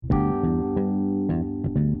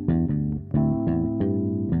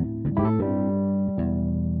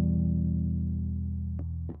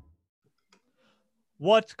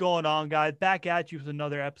What's going on, guys? Back at you with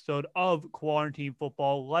another episode of Quarantine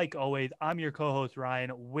Football. Like always, I'm your co-host Ryan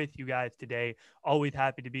with you guys today. Always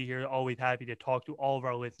happy to be here. Always happy to talk to all of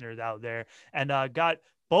our listeners out there. And got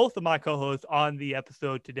both of my co-hosts on the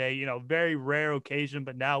episode today. Very rare occasion,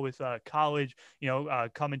 but now with college,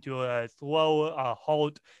 coming to a slow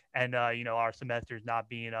halt, and our semesters not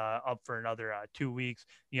being up for another 2 weeks.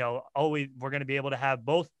 Always we're going to be able to have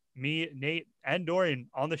both me, Nate, and Dorian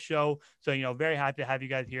on the show. So, very happy to have you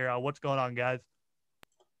guys here. What's going on, guys?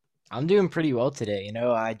 I'm doing pretty well today.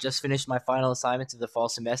 I just finished my final assignments of the fall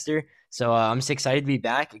semester, so I'm just excited to be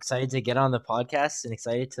back, excited to get on the podcast, and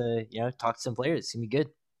excited to talk to some players. It's gonna be good.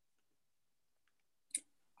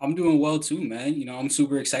 I'm doing well too, man. I'm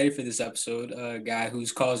super excited for this episode. A guy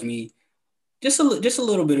who's caused me just a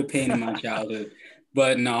little bit of pain in my childhood,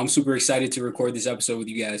 but no, I'm super excited to record this episode with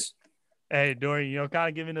you guys. Hey, Dorian, kind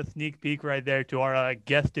of giving a sneak peek right there to our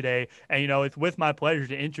guest today. And, it's with my pleasure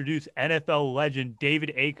to introduce NFL legend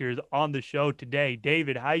David Akers on the show today.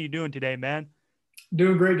 David, how you doing today, man?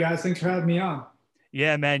 Doing great, guys. Thanks for having me on.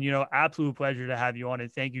 Yeah, man, absolute pleasure to have you on, and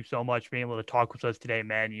thank you so much for being able to talk with us today,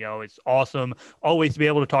 man. It's awesome always to be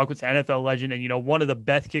able to talk with NFL legend and, one of the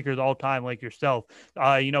best kickers all time like yourself.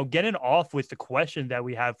 Getting off with the question that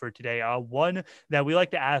we have for today, one that we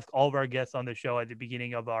like to ask all of our guests on the show at the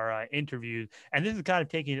beginning of our interviews, and this is kind of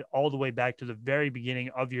taking it all the way back to the very beginning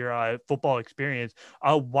of your football experience.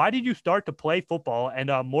 Why did you start to play football, and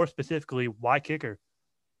more specifically, why kicker?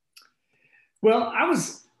 Well, I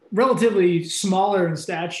was relatively smaller in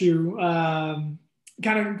stature, kind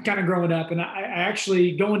of growing up, and I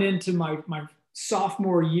actually going into my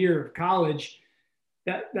sophomore year of college,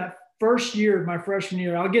 that first year of my freshman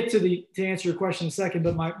year, I'll get to answer your question in a second,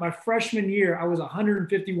 but my freshman year, I was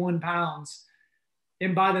 151 pounds,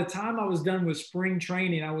 and by the time I was done with spring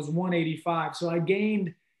training, I was 185. So I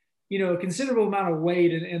gained, a considerable amount of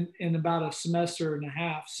weight in about a semester and a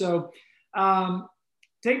half. So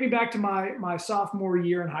take me back to my sophomore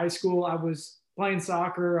year in high school. I was playing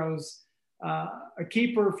soccer. I was a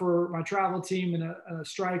keeper for my travel team and a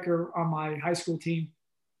striker on my high school team.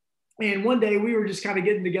 And one day we were just kind of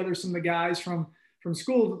getting together, some of the guys from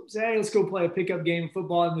school, say, hey, let's go play a pickup game of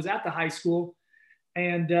football. And was at the high school,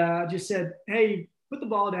 and just said, hey, put the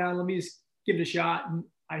ball down. Let me just give it a shot. And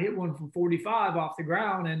I hit one from 45 off the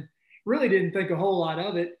ground and really didn't think a whole lot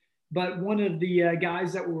of it. But one of the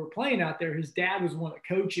guys that we were playing out there, his dad was one of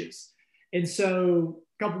the coaches. And so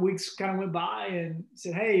a couple of weeks kind of went by and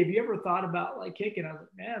said, hey, have you ever thought about like kicking? I was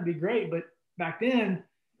like, man, it'd be great. But back then,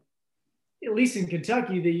 at least in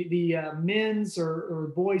Kentucky, the men's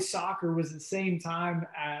or boys soccer was the same time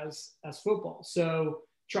as football. So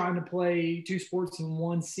trying to play two sports in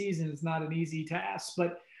one season is not an easy task.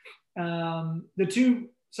 But the two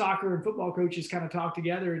soccer and football coaches kind of talked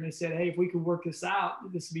together and they said, hey, if we could work this out,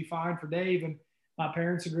 this would be fine for Dave. And my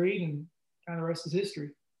parents agreed, and kind of the rest is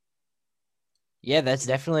history. Yeah, that's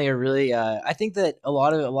definitely a really. I think that a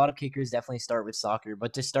lot of kickers definitely start with soccer,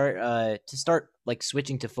 but to start like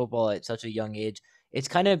switching to football at such a young age, it's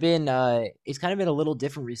kind of been a little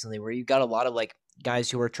different recently, where you got a lot of like guys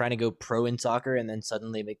who are trying to go pro in soccer and then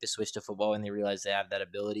suddenly make the switch to football when they realize they have that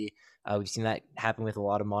ability. We've seen that happen with a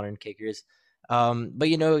lot of modern kickers. But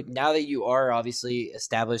now that you are obviously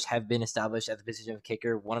have been established at the position of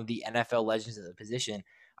kicker, one of the NFL legends at the position,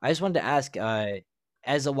 I just wanted to ask,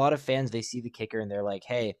 as a lot of fans, they see the kicker and they're like,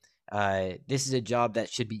 hey, this is a job that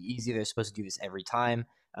should be easy. They're supposed to do this every time.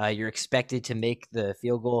 You're expected to make the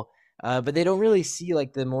field goal, but they don't really see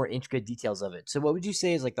like the more intricate details of it. So what would you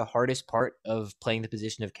say is like the hardest part of playing the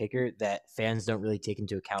position of kicker that fans don't really take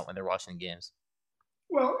into account when they're watching games?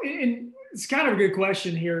 Well, and it's kind of a good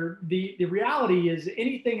question here. The reality is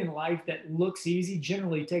anything in life that looks easy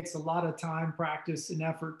generally takes a lot of time, practice, and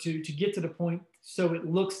effort to get to the point so it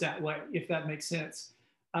looks that way, if that makes sense.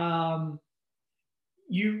 Um,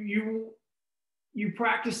 you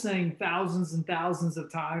practice saying thousands and thousands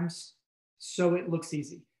of times so it looks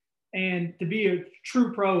easy. And to be a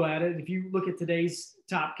true pro at it, if you look at today's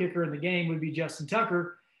top kicker in the game, would be Justin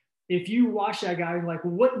Tucker. If you watch that guy, like,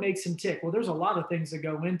 well, what makes him tick? Well, there's a lot of things that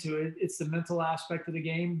go into it. It's the mental aspect of the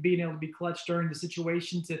game, being able to be clutch during the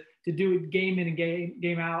situation, to do it game in and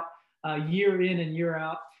game out, year in and year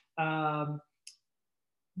out.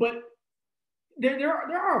 But there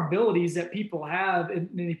are abilities that people have and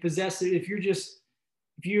they possess it. If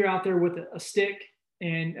you're out there with a stick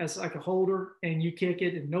and as like a holder and you kick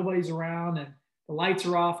it and nobody's around and the lights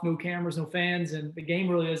are off, no cameras, no fans, and the game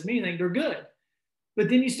really doesn't mean anything, they're good. But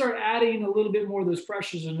then you start adding a little bit more of those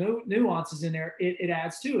pressures and nuances in there, it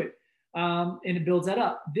adds to it. And it builds that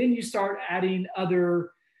up. Then you start adding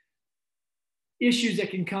other issues that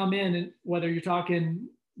can come in, and whether you're talking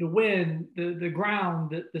the wind, the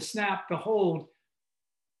ground, the snap, the hold,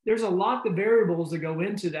 there's a lot of variables that go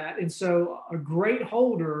into that. And so a great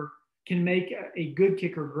holder can make a good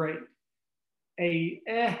kicker great.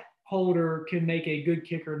 A holder can make a good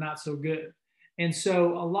kicker not so good. And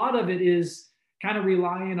so a lot of it is kind of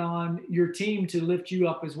relying on your team to lift you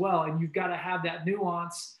up as well. And you've got to have that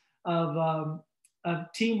nuance of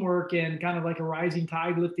teamwork and kind of like a rising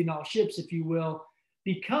tide lifting all ships, if you will,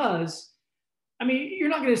 because I mean, you're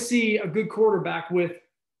not going to see a good quarterback with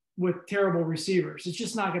terrible receivers. It's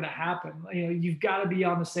just not going to happen. You know, you've got to be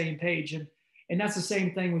on the same page. And that's the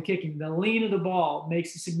same thing with kicking. The lean of the ball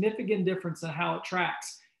makes a significant difference in how it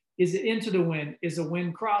tracks. Is it into the wind? Is a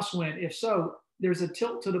wind crosswind? If so, there's a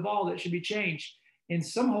tilt to the ball that should be changed. And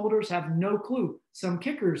some holders have no clue. Some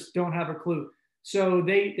kickers don't have a clue. So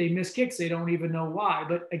they miss kicks. They don't even know why.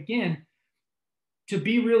 But again, to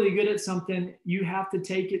be really good at something, you have to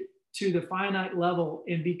take it to the finite level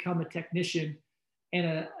and become a technician and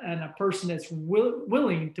a person that's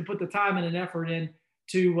willing to put the time and an effort in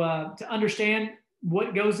to understand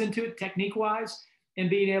what goes into it technique wise, and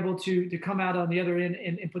being able to come out on the other end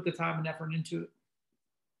and put the time and effort into it.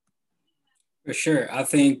 For sure. I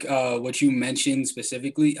think what you mentioned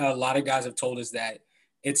specifically, a lot of guys have told us that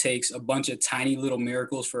it takes a bunch of tiny little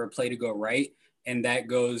miracles for a play to go right. And that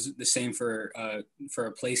goes the same for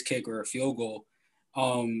a place kick or a field goal.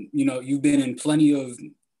 You know, you've been in plenty of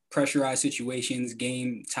pressurized situations,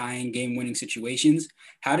 game tying, game winning situations.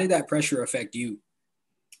 How did that pressure affect you?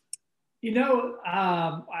 You know,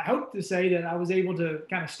 I hope to say that I was able to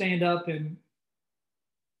kind of stand up and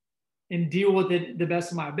deal with it the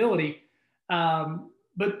best of my ability.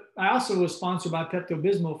 But I also was sponsored by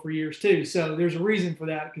Pepto-Bismol for years too. So there's a reason for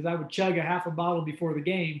that, because I would chug a half a bottle before the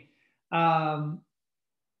game.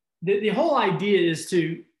 The whole idea is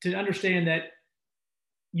to understand that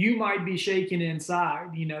you might be shaking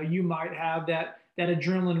inside. You know, you might have that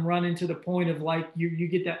adrenaline running to the point of like you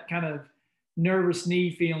get that kind of nervous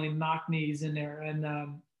knee feeling, knock knees in there,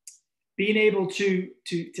 and being able to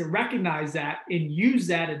recognize that and use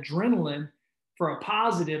that adrenaline for a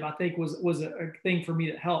positive, I think was a thing for me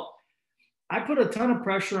that helped. I put a ton of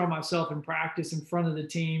pressure on myself in practice in front of the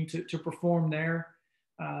team to perform there,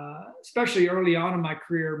 especially early on in my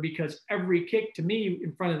career, because every kick to me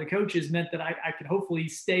in front of the coaches meant that I could hopefully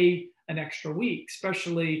stay an extra week,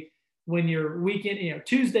 especially when you're weekend, you know,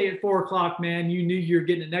 Tuesday at 4:00, man, you knew you're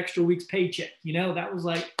getting an extra week's paycheck. You know, that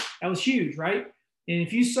was huge, right? And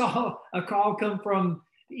if you saw a call come from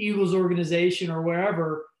the Eagles organization or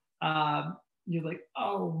wherever, you're like,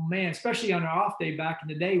 oh man, especially on an off day back in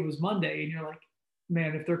the day, it was Monday. And you're like,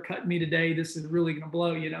 man, if they're cutting me today, this is really going to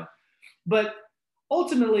blow, you know? But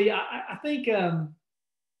ultimately, I think, I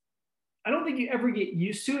don't think you ever get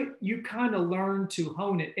used to it. You kind of learn to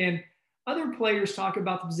hone it. And other players talk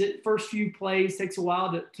about the first few plays takes a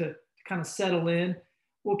while to kind of settle in.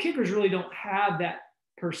 Well, kickers really don't have that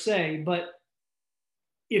per se, but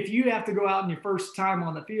if you have to go out and your first time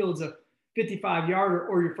on the field is a 55-yarder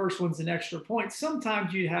or your first one's an extra point,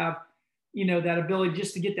 sometimes you have, you know, that ability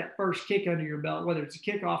just to get that first kick under your belt, whether it's a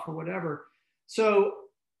kickoff or whatever. So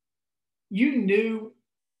you knew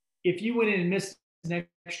if you went in and missed an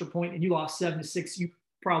extra point and you lost 7-6, you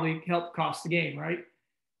probably helped cost the game, right?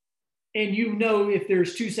 And you know if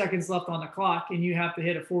there's 2 seconds left on the clock and you have to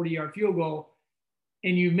hit a 40-yard field goal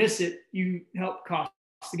and you miss it, you help cost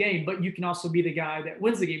the game, but you can also be the guy that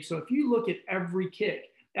wins the game. So if you look at every kick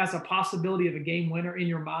as a possibility of a game winner in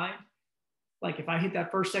your mind, like if I hit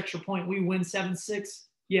that first extra point, we win 7-6,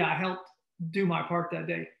 yeah, I helped do my part that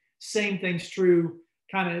day. Same thing's true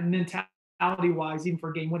kind of mentality-wise, even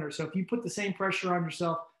for game winners. So if you put the same pressure on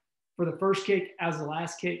yourself for the first kick as the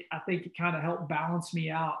last kick, I think it kind of helped balance me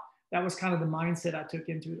out. That was kind of the mindset I took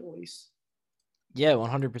into it, at least. Yeah,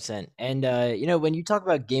 100%. And, you know, when you talk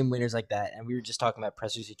about game winners like that, and we were just talking about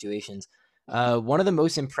pressure situations, one of the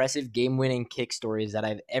most impressive game-winning kick stories that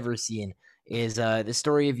I've ever seen is the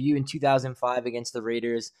story of you in 2005 against the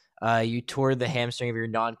Raiders. You tore the hamstring of your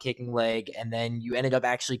non-kicking leg, and then you ended up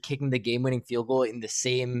actually kicking the game-winning field goal in the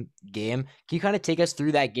same game. Can you kind of take us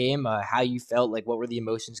through that game, how you felt, like what were the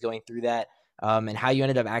emotions going through that, and how you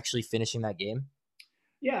ended up actually finishing that game?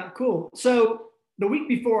 Yeah, cool. So the week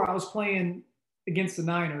before I was playing against the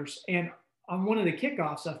Niners, and on one of the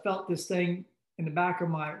kickoffs, I felt this thing in the back of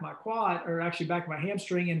my quad, or actually back of my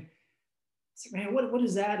hamstring. And I said, man, what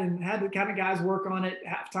is that? And had the kind of guys work on it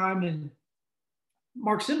at halftime. And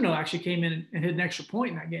Mark Simino actually came in and hit an extra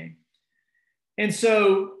point in that game. And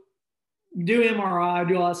so do MRI,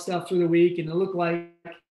 do all that stuff through the week. And it looked like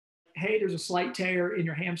hey, there's a slight tear in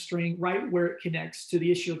your hamstring right where it connects to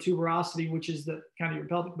the ischial tuberosity, which is the kind of your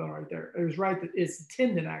pelvic bone right there. It was right, it's the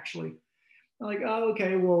tendon actually. I'm like, oh,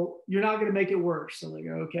 okay, well, you're not going to make it worse. So like,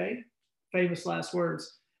 okay, famous last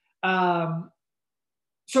words.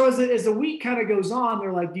 So as the week kind of goes on,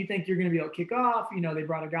 they're like, do you think you're going to be able to kick off? You know, they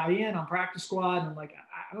brought a guy in on practice squad. And I'm like,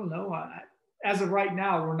 I don't know. As of right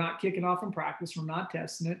now, we're not kicking off in practice. We're not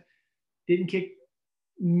testing it. Didn't kick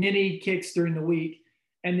many kicks during the week.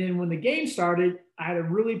 And then when the game started, I had a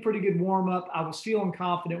really pretty good warm up. I was feeling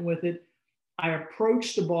confident with it. I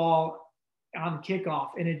approached the ball on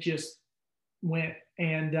kickoff and it just went.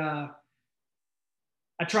 And I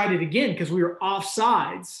tried it again because we were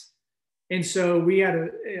offsides. And so we had a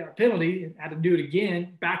penalty, had to do it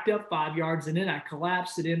again, backed up 5 yards, and then I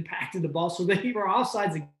collapsed. It impacted the ball. So they were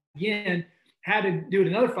offsides again, had to do it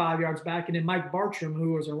another 5 yards back. And then Mike Bartram,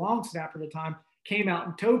 who was our long snapper at the time, came out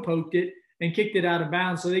and toe poked it and kicked it out of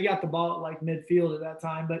bounds. So they got the ball at like midfield at that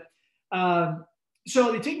time. But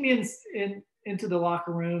so they took me into the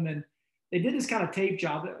locker room and they did this kind of tape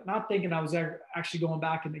job, not thinking I was actually going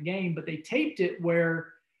back in the game, but they taped it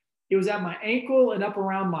where it was at my ankle and up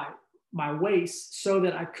around my waist so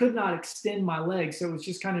that I could not extend my leg. So it was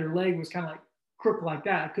just kind of, your leg was kind of like crooked like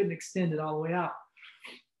that. I couldn't extend it all the way out.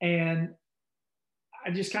 And I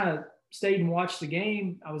just kind of stayed and watched the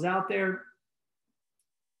game. I was out there.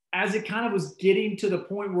 As it kind of was getting to the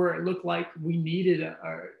point where it looked like we needed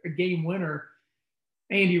a game winner,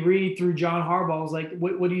 Andy Reid through John Harbaugh was like,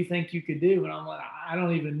 what do you think you could do? And I'm like, I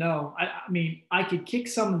don't even know. I mean, I could kick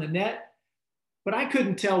some in the net, but I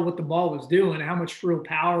couldn't tell what the ball was doing, how much real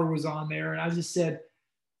power was on there. And I just said,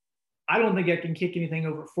 I don't think I can kick anything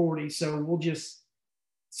over 40. So we'll just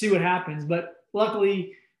see what happens. But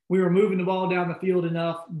luckily, we were moving the ball down the field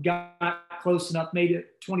enough, got close enough, made a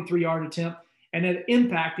 23-yard attempt. And at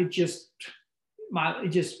impact, it just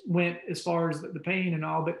went as far as the pain and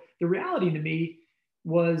all. But the reality to me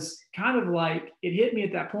was kind of like, it hit me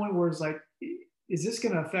at that point where it's like, is this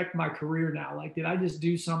going to affect my career now? Like, did I just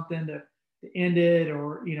do something to end it,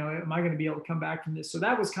 or, you know, am I going to be able to come back from this? So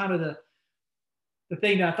that was kind of the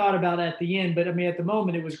thing that I thought about at the end. But I mean, at the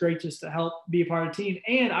moment, it was great just to help be a part of the team.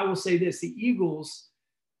 And I will say this, the Eagles,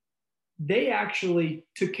 they actually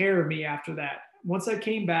took care of me after that. Once I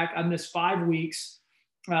came back, I missed 5 weeks.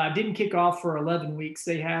 Didn't kick off for 11 weeks.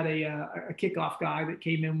 They had a kickoff guy that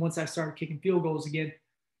came in once I started kicking field goals again.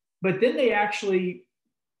 But then they actually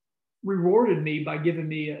rewarded me by giving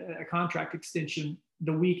me a contract extension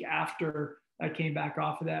the week after I came back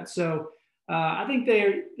off of that. So I think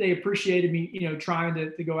they appreciated me, you know, trying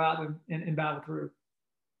to go out and battle through.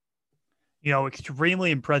 You know, extremely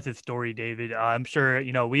impressive story, David. I'm sure,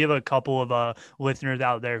 you know, we have a couple of listeners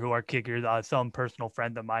out there who are kickers, some personal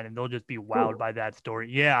friends of mine, and they'll just be wowed by that story.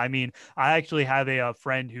 Yeah, I mean, I actually have a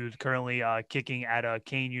friend who's currently kicking at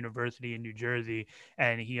Kane University in New Jersey,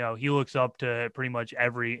 and he looks up to pretty much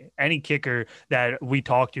any kicker that we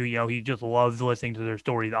talk to. You know, he just loves listening to their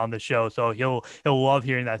stories on the show, so he'll love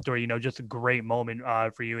hearing that story. You know, just a great moment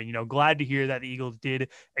for you, and you know, glad to hear that the Eagles did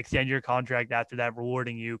extend your contract after that,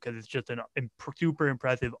 rewarding you, because it's just an super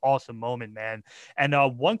impressive, awesome moment, man. And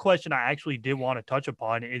one question I actually did want to touch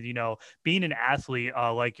upon is, you know, being an athlete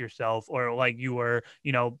like yourself, or like you were,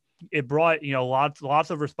 you know, it brought, you know,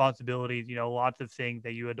 lots of responsibilities, you know, lots of things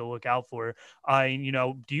that you had to look out for. And, you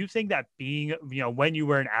know, do you think that being, you know, when you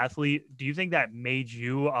were an athlete, do you think that made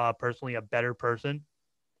you personally a better person?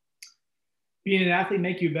 Being an athlete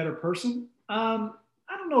make you a better person? I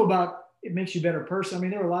don't know about it makes you a better person. I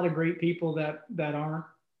mean, there are a lot of great people that aren't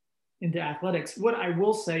into athletics. What I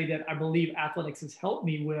will say that I believe athletics has helped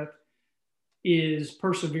me with is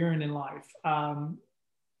persevering in life. John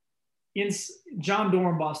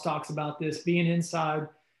Dorenbos talks about this, being inside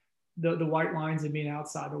the white lines and being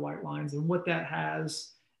outside the white lines, and what that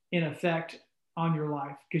has in effect on your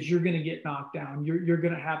life, because you're going to get knocked down. You're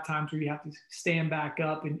going to have times where you have to stand back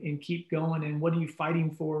up and keep going. And what are you fighting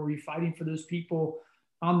for? Are you fighting for those people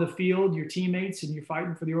on the field, your teammates, and you're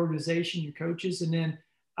fighting for the organization, your coaches, and then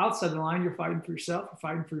outside the line, you're fighting for yourself, you're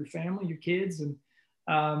fighting for your family, your kids, and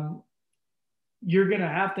you're going to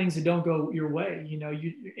have things that don't go your way. You know,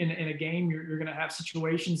 in a game, you're going to have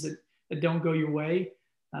situations that don't go your way.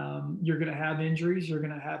 You're going to have injuries, you're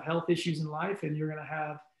going to have health issues in life, and you're going to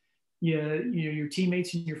have your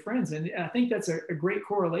teammates and your friends. And I think that's a great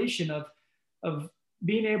correlation of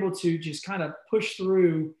being able to just kind of push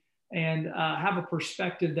through and have a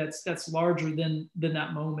perspective that's larger than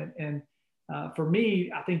that moment. And for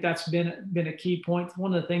me, I think that's been a key point.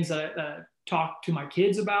 One of the things that I talk to my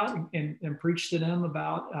kids about and preach to them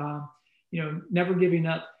about, never giving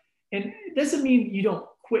up. And it doesn't mean you don't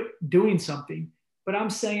quit doing something, But I'm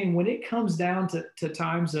saying when it comes down to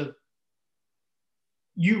times of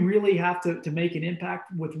you really have to make an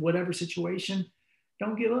impact with whatever situation,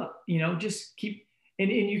 don't give up. Just keep,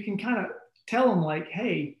 and you can kind of tell them like,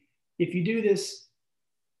 hey, if you do this,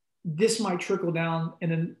 this might trickle down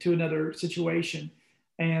to another situation.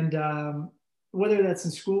 And whether that's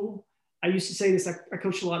in school, I used to say this, I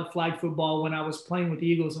coached a lot of flag football when I was playing with the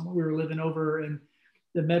Eagles and we were living over in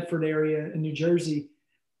the Medford area in New Jersey.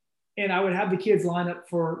 And I would have the kids line up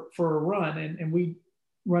for a run and we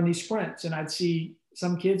run these sprints. And I'd see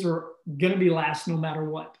some kids are going to be last no matter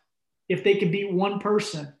what. If they could beat one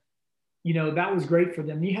person, that was great for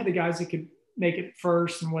them. You had the guys that could make it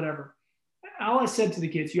first and whatever. All I said to the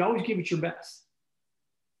kids, you always give it your best.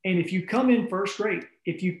 And if you come in first, great.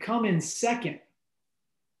 If you come in second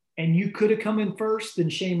and you could have come in first, then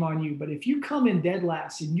shame on you. But if you come in dead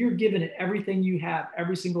last and you're giving it everything you have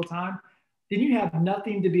every single time, then you have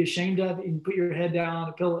nothing to be ashamed of and put your head down on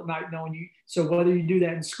a pillow at night knowing you. So whether you do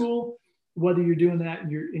that in school, whether you're doing that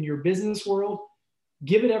in your business world,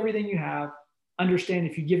 give it everything you have. Understand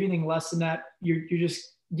if you give anything less than that, you're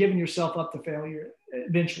just giving yourself up to failure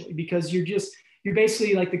eventually, because you're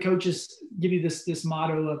basically like the coaches give you this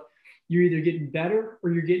motto of you're either getting better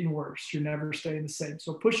or you're getting worse. You're never staying the same.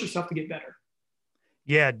 So push yourself to get better.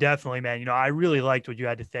 Yeah, definitely, man. I really liked what you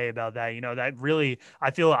had to say about that. That really, I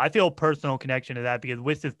feel a personal connection to that because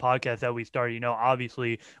with this podcast that we started,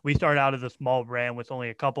 obviously we started out as a small brand with only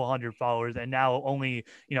a couple hundred followers. And now only,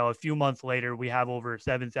 a few months later, we have over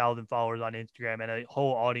 7,000 followers on Instagram and a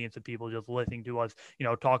whole audience of people just listening to us,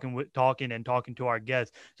 talking to our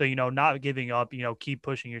guests. So, not giving up, keep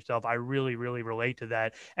pushing yourself. I really, really relate to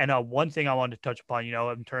that. And one thing I wanted to touch upon,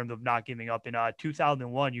 in terms of not giving up in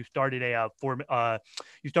 2001, you started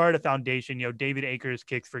you started a foundation, David Akers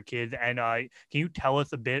Kicks for Kids. And can you tell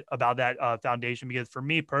us a bit about that foundation? Because for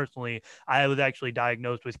me personally, I was actually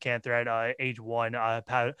diagnosed with cancer at age 1,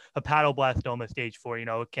 hepatoblastoma stage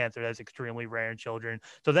 4, cancer that's extremely rare in children.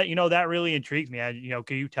 So that, that really intrigues me.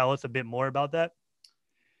 Can you tell us a bit more about that?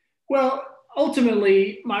 Well,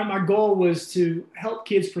 ultimately, my goal was to help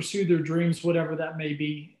kids pursue their dreams, whatever that may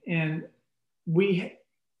be. And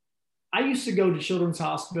I used to go to Children's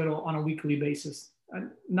Hospital on a weekly basis.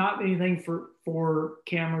 Not anything for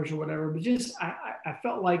cameras or whatever, but just I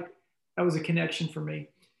felt like that was a connection for me.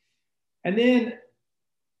 And then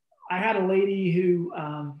I had a lady who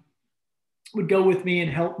would go with me and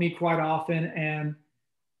help me quite often. And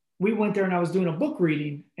we went there and I was doing a book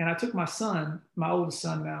reading and I took my son, my oldest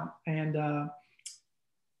son now. And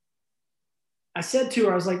I said to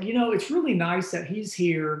her, I was like, it's really nice that he's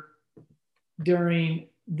here during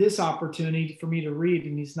this opportunity for me to read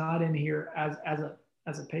and he's not in here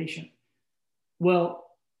as a patient. Well,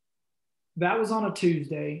 that was on a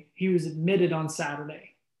Tuesday. He was admitted on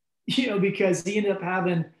Saturday, because he ended up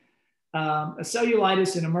having a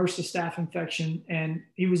cellulitis and immersive staph infection, and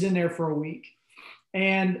he was in there for a week.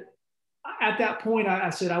 And at that point, I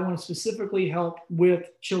said, I want to specifically help with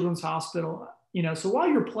Children's Hospital. So while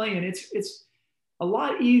you're playing, it's a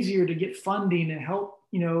lot easier to get funding and help,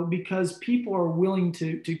 because people are willing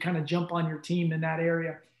to kind of jump on your team in that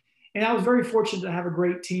area. And I was very fortunate to have a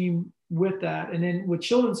great team with that. And then with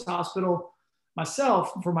Children's Hospital,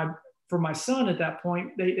 myself, for my son at that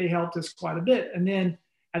point, they helped us quite a bit. And then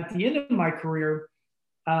at the end of my career,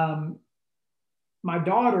 my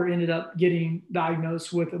daughter ended up getting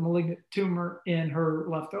diagnosed with a malignant tumor in her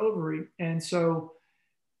left ovary. And so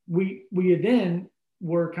we then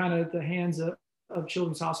were kind of at the hands of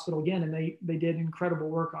Children's Hospital again, and they did incredible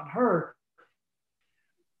work on her.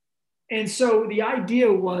 And so the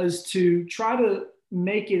idea was to try to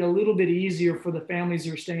make it a little bit easier for the families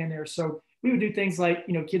who are staying there. So we would do things like,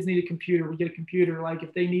 kids need a computer, we get a computer. Like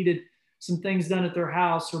if they needed some things done at their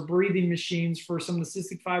house or breathing machines for some of the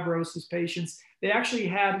cystic fibrosis patients, they actually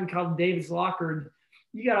had, we called them David's Locker. And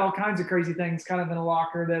you got all kinds of crazy things kind of in a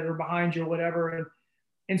locker that are behind you or whatever.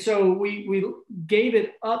 And so we gave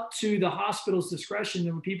it up to the hospital's discretion.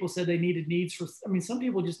 And when people said they needed needs for, some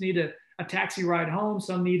people just need a taxi ride home.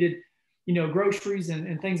 Some needed, groceries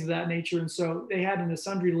and things of that nature. And so they had an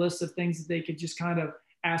sundry list of things that they could just kind of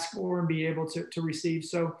ask for and be able to receive.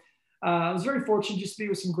 So I was very fortunate just to be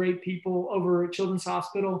with some great people over at Children's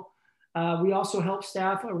Hospital. We also helped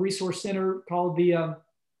staff a resource center called the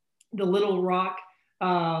Little Rock.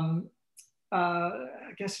 I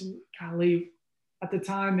guess, golly, at the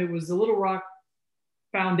time it was the Little Rock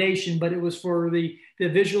Foundation, but it was for the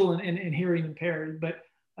visual and hearing impaired. But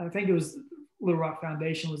I think it was Little Rock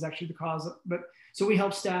Foundation was actually the cause. But so we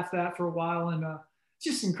helped staff that for a while, and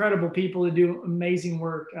just incredible people to do amazing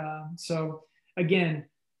work. So again,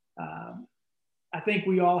 I think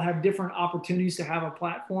we all have different opportunities to have a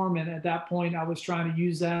platform. And at that point, I was trying to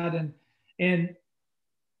use that and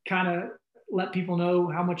kind of let people know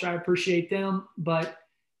how much I appreciate them. But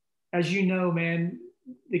as you know, man,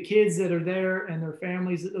 the kids that are there and their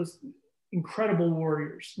families, those incredible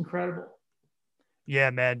warriors, incredible. Yeah,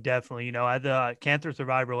 man, definitely. As a cancer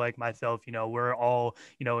survivor like myself, we're all,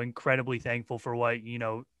 incredibly thankful for what,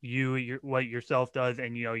 what yourself does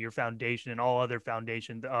and, your foundation and all other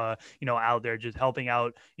foundations, out there just helping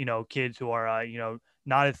out, kids who are,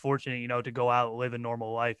 not as fortunate, to go out and live a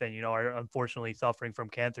normal life and, are unfortunately suffering from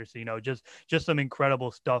cancer. So, just some incredible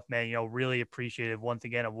stuff, man, really appreciative once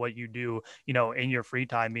again of what you do, in your free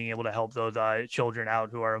time, being able to help those children out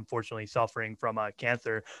who are unfortunately suffering from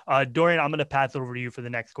cancer. Dorian, I'm going to pass it over to you for the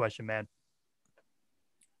next question, man.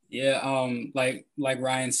 Yeah, like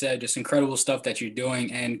Ryan said, just incredible stuff that you're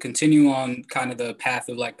doing, and continue on kind of the path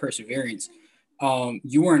of like perseverance.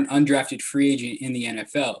 You were an undrafted free agent in the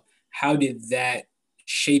NFL. How did that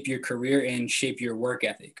shape your career and shape your work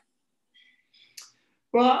ethic?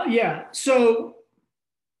 Well, yeah. So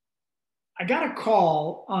I got a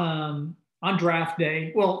call on draft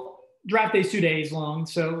day. Well, draft day's 2 days long.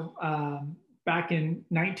 So back in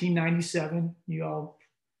 1997, you all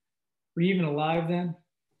were you even alive then?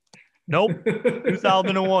 Nope.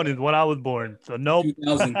 2001 is when I was born. So nope.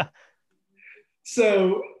 2000.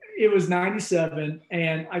 So it was 97,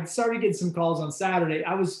 and I started getting some calls on Saturday.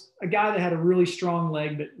 I was a guy that had a really strong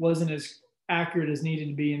leg, but wasn't as accurate as needed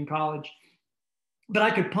to be in college. But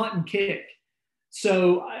I could punt and kick.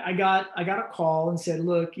 So I got a call and said,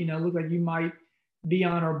 look like you might be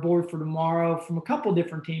on our board for tomorrow from a couple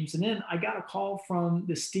different teams. And then I got a call from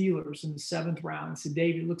the Steelers in the 7th round and said,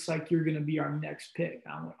 David, it looks like you're going to be our next pick.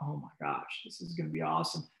 I went, oh my gosh, this is going to be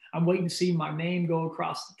awesome. I'm waiting to see my name go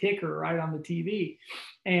across the ticker right on the TV.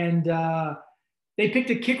 And they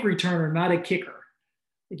picked a kick returner, not a kicker.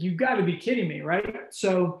 Like, you've got to be kidding me, right?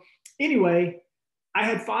 So anyway, I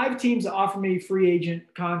had 5 teams that offered me free agent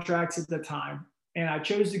contracts at the time. And I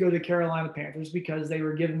chose to go to the Carolina Panthers because they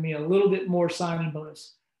were giving me a little bit more signing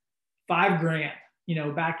bonus,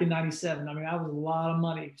 $5,000, back in 97. I mean, that was a lot of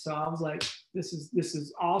money. So I was like, this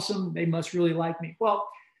is awesome. They must really like me. Well,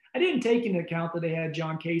 I didn't take into account that they had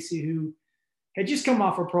John Casey, who had just come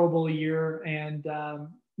off a Pro Bowl a year, and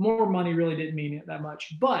more money really didn't mean it that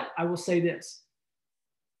much. But I will say this.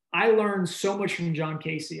 I learned so much from John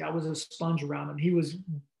Casey. I was a sponge around him. He was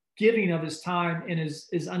giving of his time and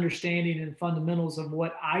his understanding and fundamentals of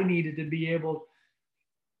what I needed to be able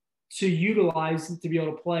to utilize to be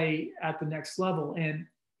able to play at the next level. And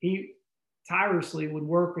he tirelessly would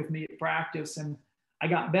work with me at practice, and I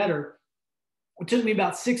got better. It took me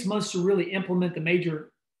about 6 months to really implement the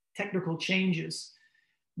major technical changes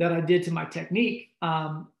that I did to my technique.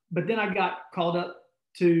 But then I got called up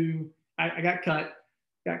to, I got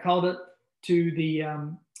called up to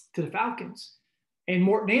the Falcons. And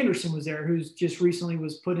Morton Anderson was there, who's just recently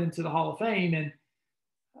was put into the Hall of Fame. And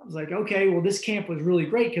I was like, okay, well, this camp was really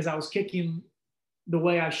great because I was kicking the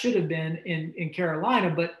way I should have been in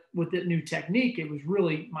Carolina, but with the new technique, it was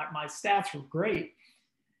really, my stats were great.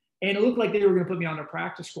 And it looked like they were going to put me on their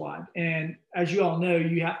practice squad. And as you all know,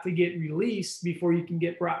 you have to get released before you can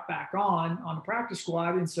get brought back on the practice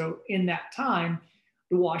squad. And so in that time,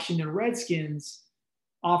 the Washington Redskins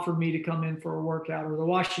offered me to come in for a workout, or the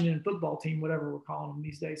Washington football team, whatever we're calling them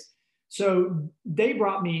these days. So they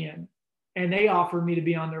brought me in and they offered me to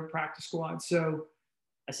be on their practice squad. So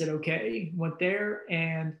I said, okay, went there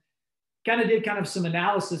and did some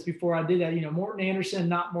analysis before I did that. Morton Anderson,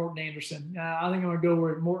 not Morton Anderson. I think I'm going to go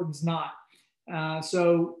where Morton's not.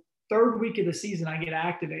 So 3rd week of the season, I get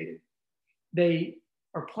activated. They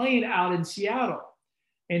are playing out in Seattle.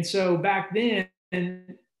 And so back then,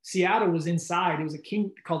 Seattle was inside. It was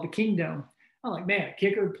called the Kingdom. I'm like, man, a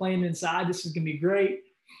kicker playing inside. This is going to be great.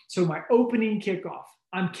 So my opening kickoff,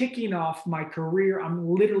 I'm kicking off my career. I'm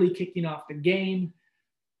literally kicking off the game.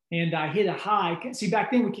 And I hit a high. See,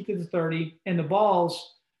 back then we kicked it to 30, and the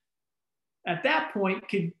balls at that point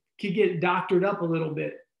could get doctored up a little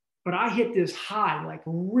bit. But I hit this high, like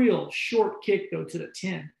real short kick, though, to the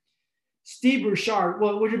 10. Steve Burchard,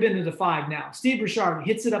 well, it would have been to the 5 now. Steve Burchard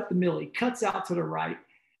hits it up the middle. He cuts out to the right.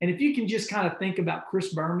 And if you can just kind of think about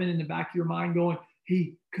Chris Berman in the back of your mind going,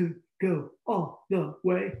 he could go all the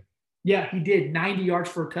way. Yeah, he did. 90 yards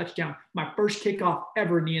for a touchdown. My first kickoff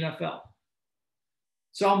ever in the NFL.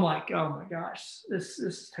 So I'm like, oh my gosh, this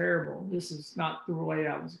is terrible. This is not the way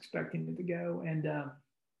I was expecting it to go. And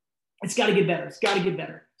it's got to get better. It's got to get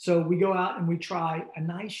better. So we go out and we try a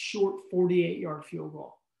nice short 48-yard field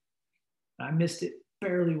goal. I missed it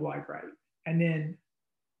barely wide right. And then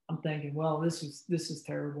I'm thinking, well, this is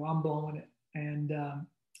terrible. I'm blowing it. and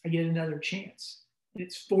I get another chance.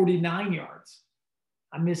 It's 49 yards.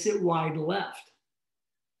 I miss it wide left.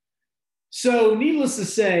 So needless to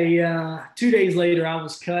say, 2 days later, I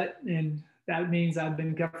was cut, and that means I've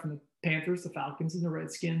been cut from the Panthers, the Falcons, and the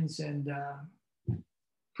Redskins, and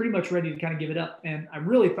pretty much ready to kind of give it up. And I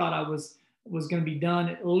really thought I was going to be done,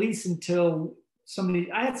 at least until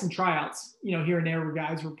I had some tryouts, here and there where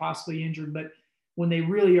guys were possibly injured, but when they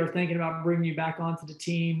really are thinking about bringing you back onto a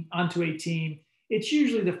team, it's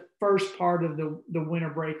usually the first part of the winter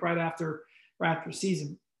break right after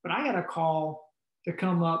season. But I got a call to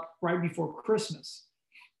come up right before Christmas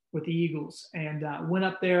with the Eagles, and went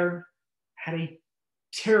up there, had a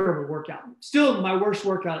terrible workout. Still, my worst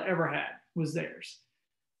workout I ever had was theirs.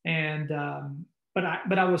 And but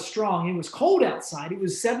I was strong. It was cold outside. It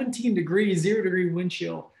was 17 degrees, 0 degree wind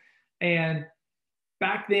chill. And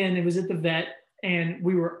back then it was at the vet, and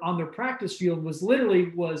we were on their practice field was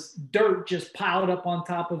dirt just piled up on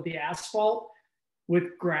top of the asphalt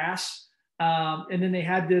with grass. And then they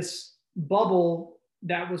had this bubble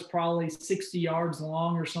that was probably 60 yards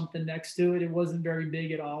long or something next to it. It wasn't very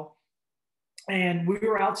big at all. And we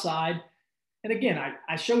were outside. And again,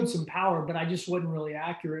 I showed some power, but I just wasn't really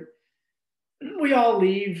accurate. We all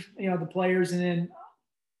leave, the players. And then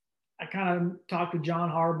I kind of talked to John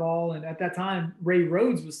Harbaugh. And at that time, Ray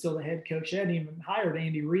Rhodes was still the head coach. They hadn't even hired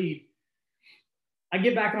Andy Reid. I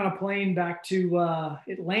get back on a plane back to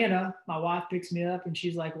Atlanta. My wife picks me up and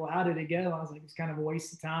she's like, well, how did it go? I was like, it's kind of a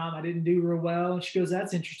waste of time. I didn't do real well. And she goes,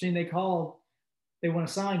 that's interesting. They called. They want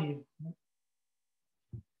to sign you.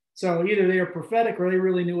 So either they were prophetic or they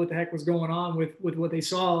really knew what the heck was going on with what they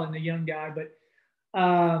saw in the young guy. But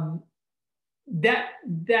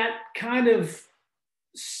that kind of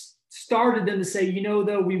started them to say,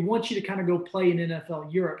 though, we want you to kind of go play in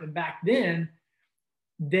NFL Europe. And back then,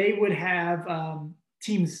 they would have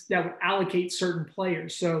teams that would allocate certain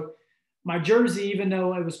players. So my jersey, even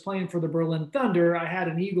though I was playing for the Berlin Thunder, I had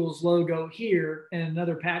an Eagles logo here and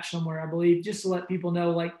another patch somewhere, I believe, just to let people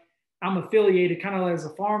know, like, I'm affiliated kind of as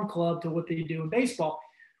a farm club to what they do in baseball,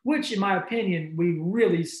 which in my opinion, we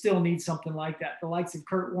really still need something like that. The likes of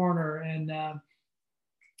Kurt Warner and I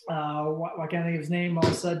can't think of his name all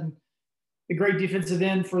of a sudden, the great defensive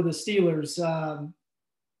end for the Steelers. Oh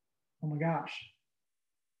my gosh.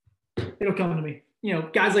 It'll come to me.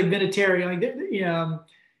 Guys like Vinatieri,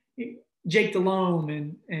 Jake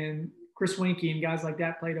Delhomme and Chris Winkie and guys like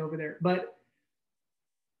that played over there. But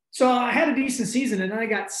so I had a decent season, and then I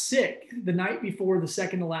got sick the night before the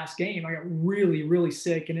second to last game. I got really, really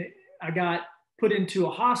sick, and I got put into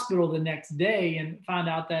a hospital the next day and found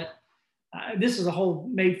out that this is a whole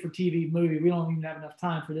made-for-TV movie. We don't even have enough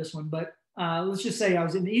time for this one. But let's just say I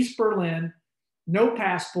was in East Berlin, no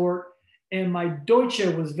passport, and my Deutsche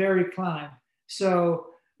was very klein. So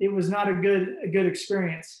it was not a good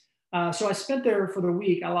experience. So I spent there for the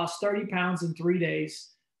week. I lost 30 pounds in 3 days.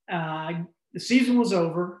 The season was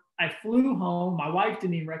over. I flew home. My wife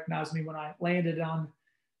didn't even recognize me when I landed on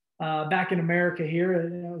back in America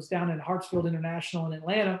here. I was down in Hartsfield International in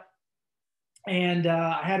Atlanta. And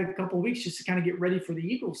I had a couple of weeks just to kind of get ready for the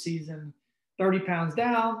Eagles season. 30 pounds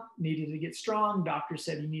down, needed to get strong. Doctor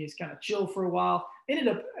said he needed to kind of chill for a while. Ended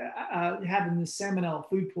up having this salmonella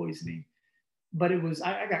food poisoning. But it was,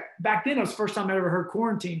 back then it was the first time I ever heard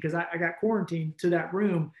quarantine, because I got quarantined to that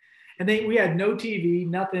room. And we had no TV,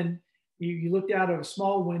 nothing. You looked out of a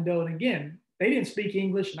small window. And again, they didn't speak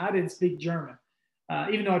English and I didn't speak German,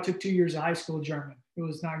 even though I took 2 years of high school German. It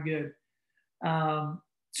was not good.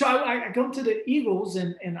 So I go to the Eagles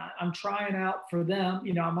and I'm trying out for them.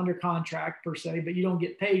 I'm under contract per se, but you don't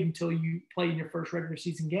get paid until you play in your first regular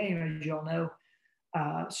season game, as you all know.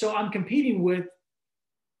 So I'm competing with,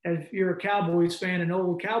 if you're a Cowboys fan, an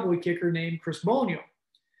old Cowboy kicker named Chris Boniol.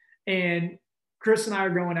 And Chris and I are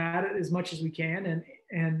going at it as much as we can.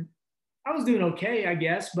 And I was doing okay, I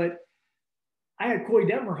guess, but I had Coy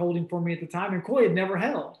Detmer holding for me at the time, and Coy had never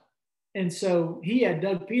held. And so he had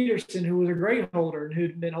Doug Peterson, who was a great holder and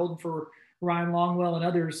who'd been holding for Ryan Longwell and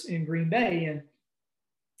others in Green Bay. And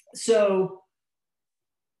so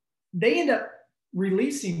they end up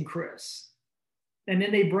releasing Chris. And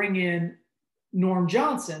then they bring in Norm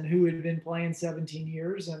Johnson, who had been playing 17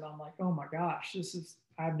 years. And I'm like, oh my gosh,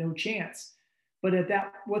 I have no chance. But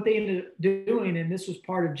what they ended up doing, and this was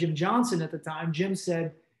part of Jim Johnson at the time, Jim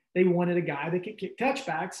said they wanted a guy that could kick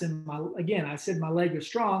touchbacks. And I said my leg was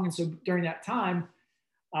strong. And so during that time,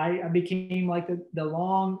 I became like the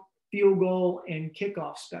long field goal and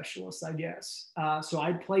kickoff specialist, I guess. So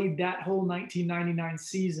I played that whole 1999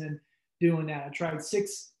 season doing that. I tried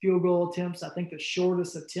 6 field goal attempts. I think the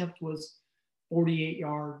shortest attempt was 48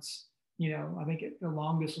 yards, I think the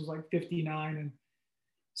longest was like 59. And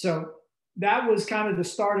so that was kind of the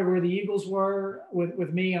start of where the Eagles were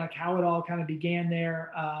with me, like how it all kind of began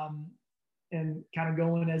there, and kind of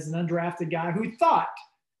going as an undrafted guy who thought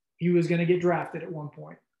he was going to get drafted at one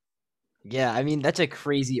point. Yeah, I mean, that's a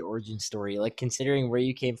crazy origin story. Like considering where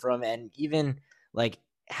you came from and even like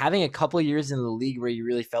having a couple of years in the league where you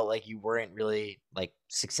really felt like you weren't really like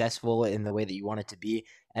successful in the way that you wanted to be,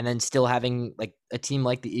 and then still having like a team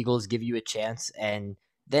like the Eagles give you a chance, and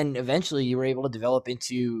then eventually you were able to develop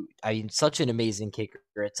into, I mean, such an amazing kicker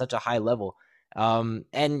at such a high level. And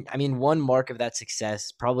I mean, one mark of that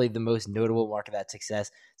success, probably the most notable mark of that success,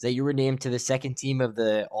 is that you were named to the second team of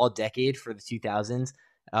the All Decade for the 2000s.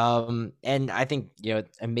 And I think,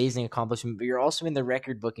 amazing accomplishment, but you're also in the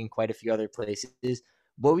record book in quite a few other places.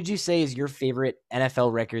 What would you say is your favorite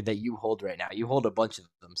NFL record that you hold right now? You hold a bunch of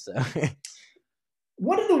them, so.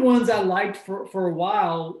 One of the ones I liked for a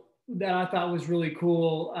while that I thought was really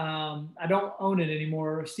cool. I don't own it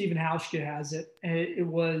anymore. Stephen Hauschka has it. It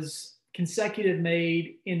was consecutive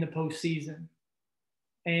made in the postseason.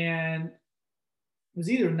 And it was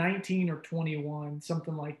either 19 or 21,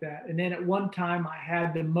 something like that. And then at one time, I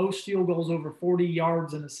had the most field goals over 40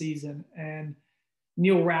 yards in a season. And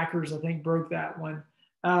Neil Rackers, I think, broke that one.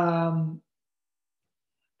 I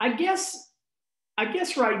guess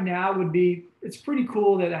right now would be, it's pretty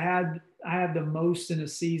cool that I had the most in a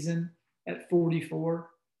season at 44.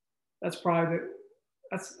 That's probably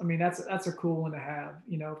that's a cool one to have,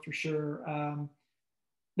 for sure.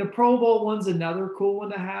 The Pro Bowl one's another cool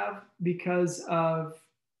one to have because of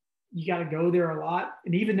you got to go there a lot.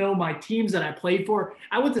 And even though my teams that I played for,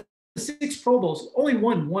 I went to 6 Pro Bowls, only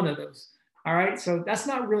won one of those. All right. So that's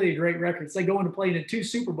not really a great record. It's like going to play in 2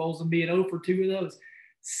 Super Bowls and being 0 for 2 of those.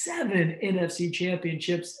 7 NFC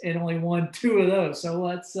championships and only won 2 of those. So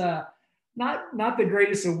it's not the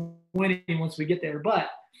greatest of winning once we get there, but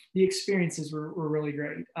the experiences were really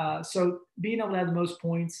great. So being able to have the most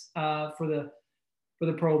points for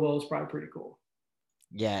the Pro Bowl is probably pretty cool.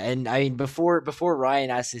 Yeah, and I mean before Ryan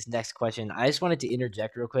asks his next question, I just wanted to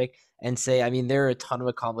interject real quick and say, I mean, there are a ton of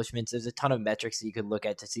accomplishments. There's a ton of metrics that you could look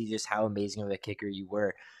at to see just how amazing of a kicker you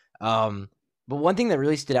were. But one thing that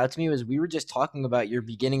really stood out to me was we were just talking about your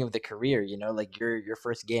beginning of the career, like your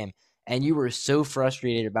first game, and you were so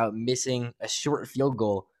frustrated about missing a short field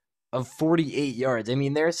goal of 48 yards. I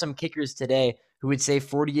mean, there are some kickers today who would say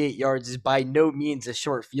 48 yards is by no means a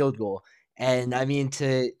short field goal. And I mean,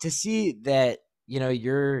 to see that,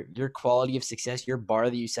 your quality of success, your bar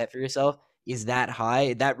that you set for yourself is that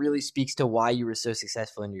high, that really speaks to why you were so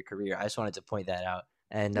successful in your career. I just wanted to point that out.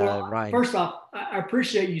 And Ryan. First off, I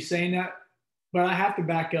appreciate you saying that, but I have to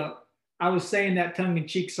back up. I was saying that tongue in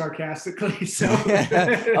cheek sarcastically. So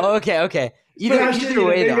oh, okay. Either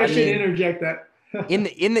way, though, I should interject that.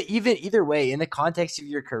 Either way, in the context of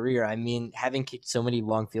your career, I mean, having kicked so many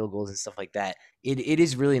long field goals and stuff like that, it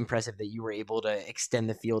is really impressive that you were able to extend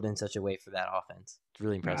the field in such a way for that offense. It's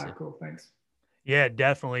really impressive. Cool, thanks. Yeah,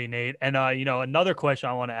 definitely, Nate. And another question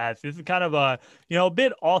I want to ask. This is kind of a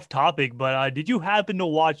bit off topic, but did you happen to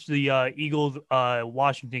watch the Eagles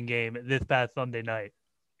Washington game this past Sunday night?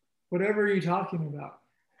 Whatever are you talking about?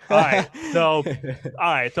 All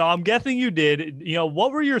right. So I'm guessing you did.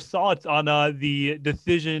 What were your thoughts on the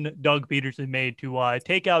decision Doug Peterson made to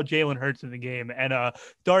take out Jalen Hurts in the game and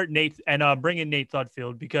start Nate and bring in Nate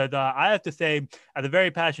Sudfeld? Because I have to say, as a very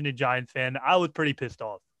passionate Giants fan, I was pretty pissed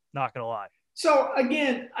off. Not gonna lie. So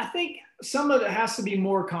again, I think some of it has to be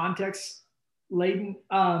more context laden.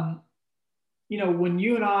 When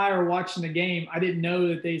you and I are watching the game, I didn't know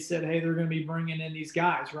that they said, hey, they're going to be bringing in these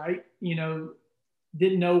guys, right?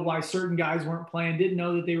 Didn't know why certain guys weren't playing, didn't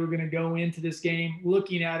know that they were going to go into this game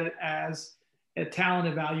looking at it as a talent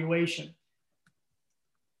evaluation.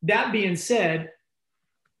 That being said,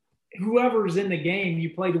 whoever's in the game,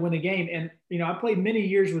 you play to win the game. And, I played many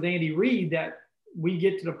years with Andy Reid that we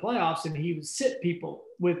get to the playoffs and he would sit people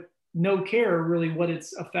with no care really what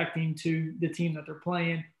it's affecting to the team that they're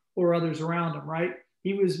playing or others around them, right?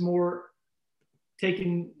 He was more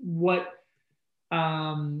taking what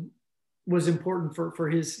was important for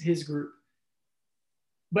his group.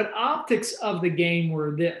 But optics of the game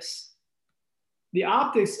were this. The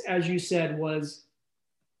optics, as you said, was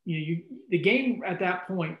the game at that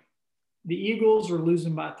point, the Eagles were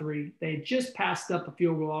losing by 3. They had just passed up a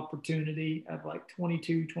field goal opportunity of like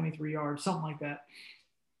 22, 23 yards, something like that,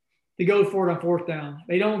 to go for it on 4th down.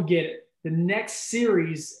 They don't get it. The next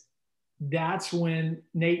series, that's when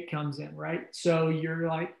Nate comes in, right? So you're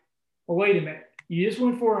like, well, wait a minute. You just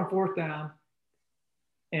went for it on 4th down,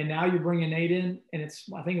 and now you're bringing Nate in, and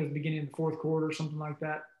I think it was the beginning of the 4th quarter or something like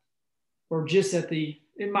that, or just at the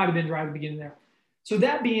It might have been right at the beginning there. So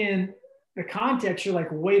that being the context, you're like,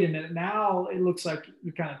 wait a minute, now it looks like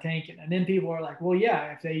you're kind of tanking. And then people are like, well,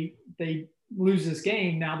 yeah, if they lose this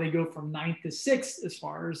game, now they go from 9th to 6th as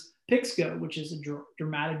far as picks go, which is a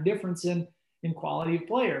dramatic difference in quality of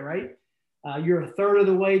player, right? You're a third of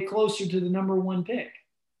the way closer to the number 1 pick.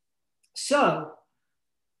 So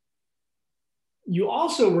you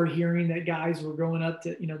also were hearing that guys were going up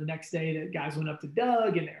to, the next day that guys went up to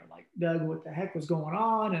Doug and they're like, Doug, what the heck was going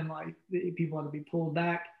on? And like people had to be pulled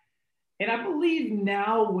back. And I believe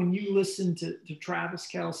now when you listen to Travis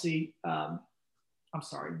Kelce,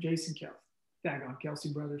 Jason Kelce, daggone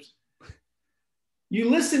Kelce brothers, you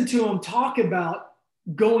listen to him talk about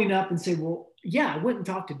going up and say, well, yeah, I went and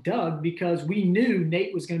talked to Doug because we knew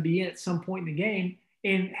Nate was going to be in at some point in the game.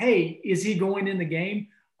 And hey, is he going in the game?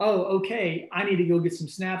 Oh, okay, I need to go get some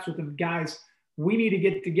snaps with him. Guys, we need to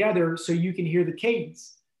get together so you can hear the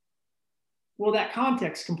cadence. Well, that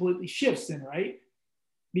context completely shifts then, right?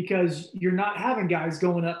 Because you're not having guys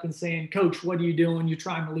going up and saying, Coach, what are you doing? You're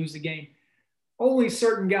trying to lose the game. Only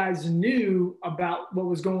certain guys knew about what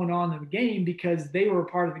was going on in the game because they were a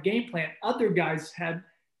part of the game plan. Other guys had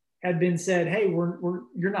been said, hey,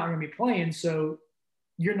 you're not going to be playing, so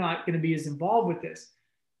you're not going to be as involved with this.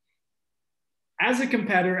 As a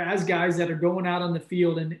competitor, as guys that are going out on the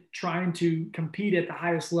field and trying to compete at the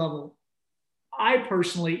highest level, I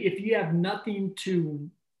personally, if you have nothing to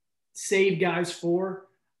save guys for,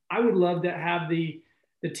 I would love to have the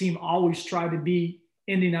team always try to be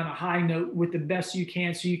ending on a high note with the best you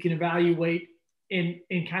can so you can evaluate and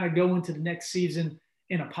kind of go into the next season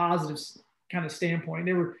in a positive kind of standpoint.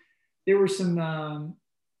 There was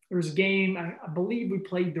a game, I believe we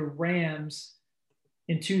played the Rams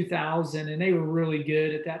in 2000 and they were really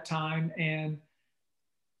good at that time. And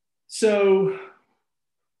so,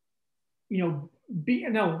 it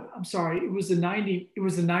was the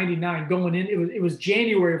 99 going in. It was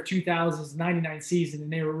January of 2000's 99 season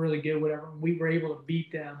and they were really good, whatever. We were able to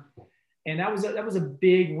beat them. And that was a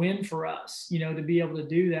big win for us, to be able to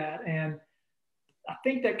do that. And I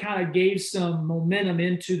think that kind of gave some momentum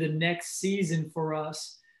into the next season for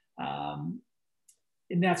us.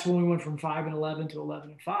 And that's when we went from 5-11 to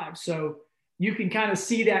 11-5. So you can kind of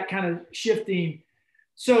see that kind of shifting.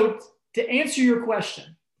 So to answer your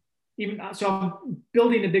question, I'm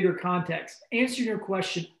building a bigger context. Answering your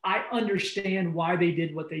question, I understand why they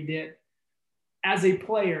did what they did. As a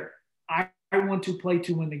player, I want to play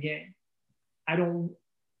to win the game.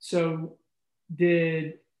 So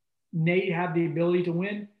did Nate have the ability to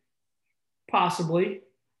win? Possibly.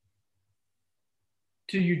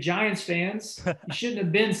 To you Giants fans, you shouldn't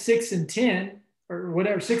have been 6-10 or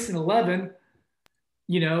whatever, 6-11,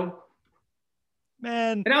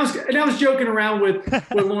 Man. And I was joking around with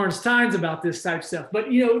Lawrence Tynes about this type of stuff. But,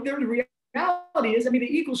 the reality is, the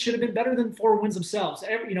Eagles should have been better than 4 wins themselves.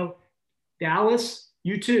 Dallas,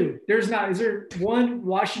 you too. Is there one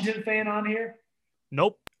Washington fan on here?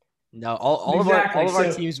 Nope. No, all of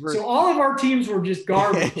our teams were. So all of our teams were just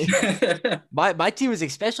garbage. My team was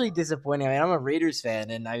especially disappointing. I'm a Raiders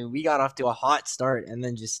fan, and we got off to a hot start and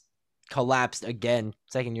then just collapsed again,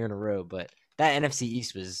 second year in a row. But that NFC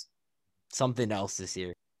East was something else this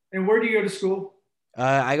year. And where do you go to school?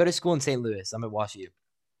 I go to school in St. Louis. I'm at WashU.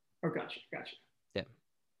 Oh, gotcha. Yeah.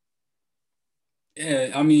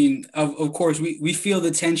 Yeah, of course, we feel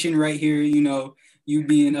the tension right here, you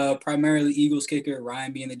being primarily Eagles kicker,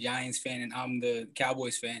 Ryan being the Giants fan, and I'm the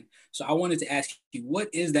Cowboys fan. So I wanted to ask you, what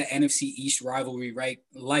is that NFC East rivalry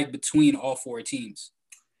like between all 4 teams?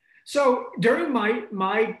 So during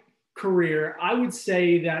my career, I would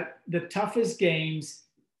say that the toughest games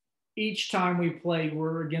each time we played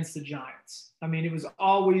were against the Giants. It was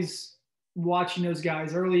always watching those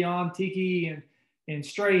guys early on, Tiki and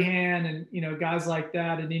Strahan and, guys like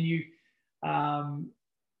that. And then you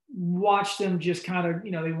watch them just kind of,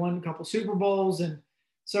 they won a couple Super Bowls. And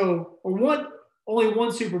so only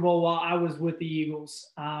one Super Bowl while I was with the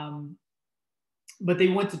Eagles. But they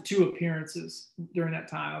went to 2 appearances during that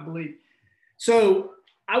time, I believe. So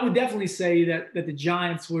I would definitely say that the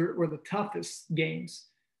Giants were the toughest games.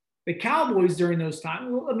 The Cowboys during those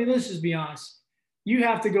times, let's just be honest. You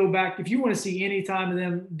have to go back. If you want to see any time of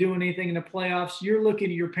them doing anything in the playoffs, you're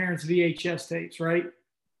looking at your parents' VHS tapes, right?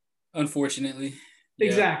 Unfortunately. Yeah.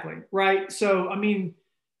 Exactly, right? So,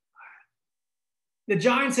 the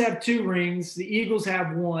Giants have 2 rings. The Eagles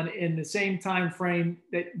have 1 in the same time frame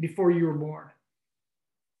that before you were born.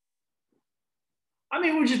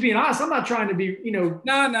 We're just being honest. I'm not trying to be, No.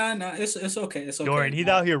 It's okay. It's okay. Dorian, he's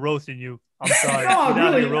out here roasting you. I'm sorry. No, he's really,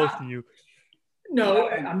 out here roasting you. No,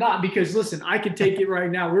 I'm not, because listen, I can take it right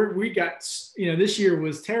now. We got, this year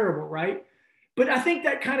was terrible, right? But I think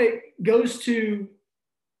that kind of goes to,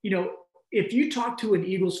 if you talk to an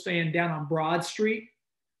Eagles fan down on Broad Street,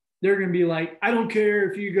 they're going to be like, I don't care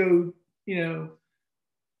if you go,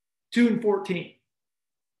 2-14.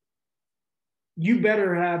 You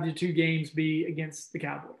better have the 2 games be against the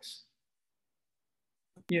Cowboys.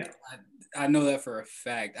 Yeah. I know that for a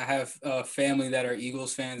fact. I have a family that are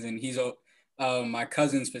Eagles fans, and my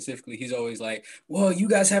cousin specifically, he's always like, well, you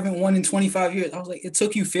guys haven't won in 25 years. I was like, it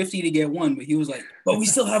took you 50 to get one, but he was like, but we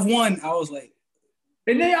still have one. I was like,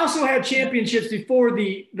 and they also had championships before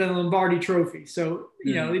the Lombardi Trophy. So,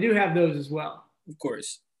 they do have those as well. Of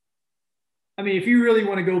course. I mean, if you really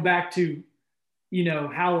want to go back to,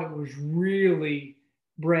 how it was really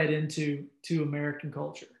bred into American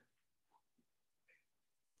culture.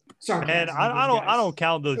 Sorry, man, I don't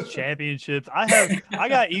count those championships. I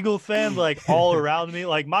got Eagles fans like all around me.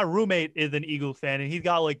 Like my roommate is an Eagles fan, and he's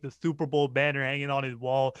got like the Super Bowl banner hanging on his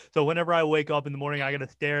wall. So whenever I wake up in the morning, I got to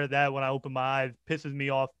stare at that when I open my eyes. Pisses me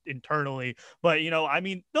off internally. But I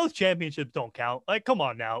mean, those championships don't count. Like, come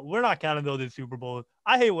on now, we're not counting those as Super Bowls.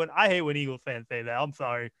 I hate when Eagles fans say that. I'm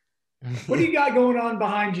sorry. What do you got going on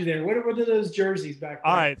behind you there? What are those jerseys back there?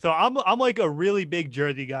 All right, so I'm like a really big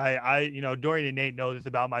jersey guy. Dorian and Nate know this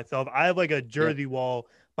about myself. I have like a jersey wall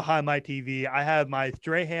behind my TV. I have my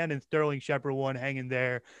Strahan and Sterling Shepard one hanging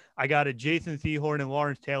there. I got a Jason Sehorn and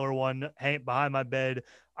Lawrence Taylor one behind my bed.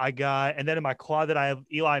 And then in my closet, I have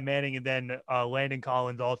Eli Manning and then Landon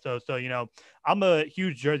Collins also. So, I'm a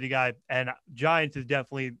huge jersey guy, and Giants is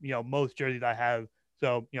definitely, most jerseys I have.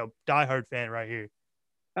 So, diehard fan right here.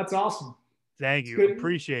 That's awesome. Thank you.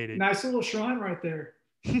 Appreciate it. Nice little shrine right there.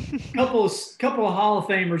 couple of Hall of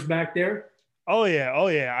Famers back there. Oh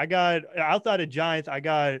yeah. I got outside of Giants, I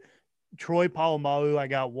got Troy Polamalu, I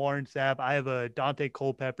got Warren Sapp, I have a Dante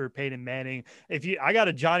Culpepper, Peyton Manning. I got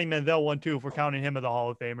a Johnny Manziel one too, if we're counting him as a Hall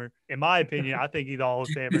of Famer. In my opinion, I think he's a Hall of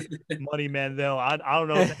Famer. Money Manziel. I don't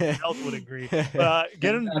know if anyone else would agree. But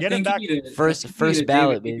get him back. First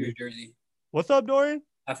ballot, baby. Jersey. What's up, Dorian?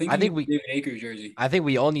 I think we David Akers jersey. I think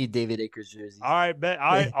we all need David Akers jersey. All right, bet.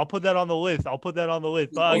 All right, I'll put that on the list.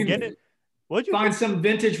 Get it. What'd you find some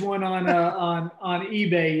vintage one on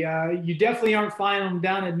eBay? You definitely aren't finding them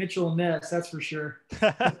down at Mitchell and Ness, that's for sure.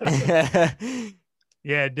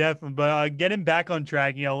 Yeah, definitely. But getting back on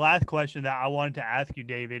track, last question that I wanted to ask you,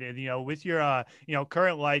 David, is, with your,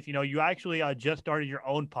 current life, you actually just started your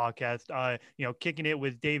own podcast, Kicking It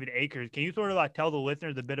with David Akers. Can you sort of tell the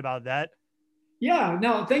listeners a bit about that? Yeah,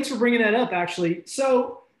 no, thanks for bringing that up, actually.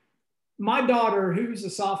 So my daughter, who's a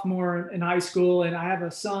sophomore in high school, and I have a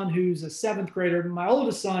son who's a 7th grader. My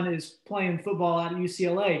oldest son is playing football at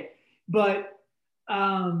UCLA. But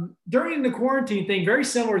during the quarantine thing, very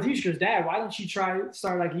similar with you, she goes, Dad, why don't you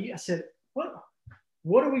start like you? I said, what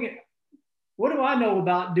do I know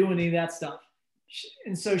about doing any of that stuff?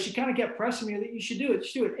 And so she kind of kept pressing me that you should do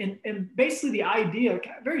it. And basically the idea,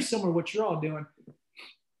 very similar to what you're all doing.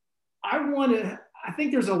 I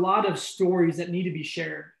think there's a lot of stories that need to be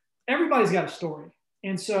shared. Everybody's got a story.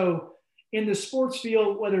 And so in the sports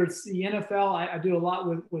field, whether it's the NFL, I do a lot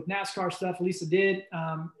with NASCAR stuff. Lisa did,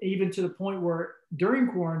 even to the point where during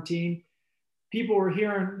quarantine, people were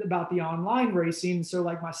hearing about the online racing. So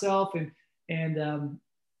like myself and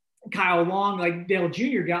Kyle Long, like Dale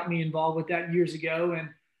Jr. got me involved with that years ago.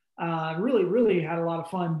 And really, really had a lot of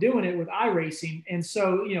fun doing it with iRacing. And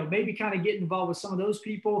so, maybe kind of get involved with some of those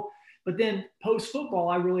people. But then post football,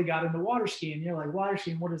 I really got into water skiing. Like, water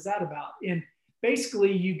skiing, what is that about? And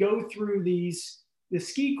basically you go through the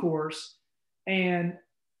ski course, and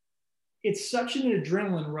it's such an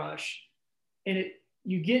adrenaline rush, and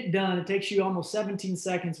you get done. It takes you almost 17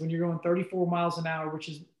 seconds when you're going 34 miles an hour, which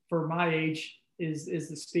is for my age is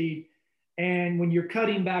the speed. And when you're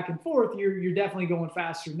cutting back and forth, you're definitely going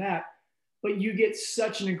faster than that. But you get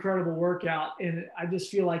such an incredible workout. And I just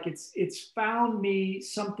feel like it's found me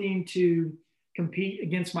something to compete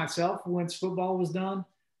against myself once football was done.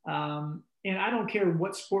 And I don't care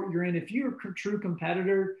what sport you're in. If you're a true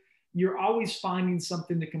competitor, you're always finding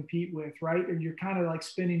something to compete with, right? Or you're kind of like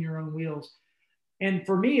spinning your own wheels. And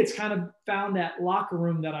for me, it's kind of found that locker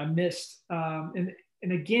room that I missed.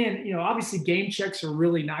 And again, obviously game checks are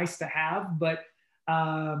really nice to have, but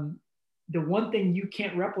the one thing you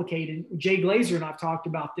can't replicate, and Jay Glazer and I've talked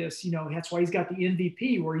about this, that's why he's got the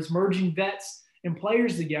MVP, where he's merging vets and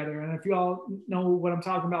players together. And if you all know what I'm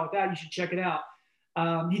talking about with that, you should check it out.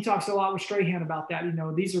 He talks a lot with Strahan about that.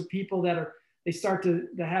 These are people they start to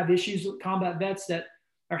have issues with combat vets that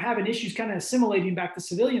are having issues kind of assimilating back to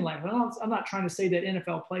civilian life. I'm not trying to say that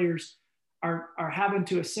NFL players are having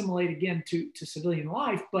to assimilate again to civilian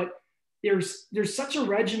life, but there's such a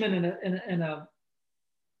regimen and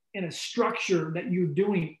in a structure that you're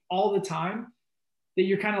doing all the time, that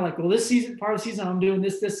you're kind of like, well, this season, part of the season, I'm doing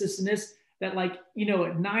this, and this, that like,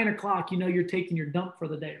 at 9 o'clock, you're taking your dump for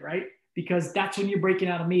the day, right? Because that's when you're breaking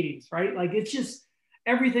out of meetings, right? Like it's just,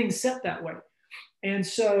 everything's set that way. And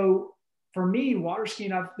so for me, water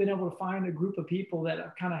skiing, I've been able to find a group of people that I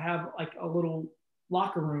kind of have like a little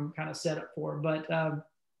locker room kind of set up for. But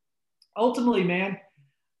ultimately, man,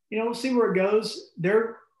 we'll see where it goes.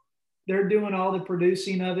 They're doing all the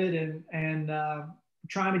producing of it and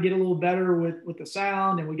trying to get a little better with the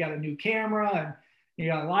sound. And we got a new camera and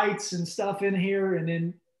you got lights and stuff in here. And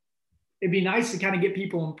then it'd be nice to kind of get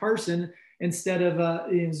people in person instead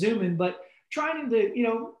of Zooming, but trying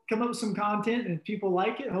to, come up with some content, and if people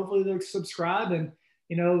like it, hopefully they'll subscribe. And,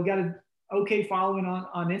 we got an okay following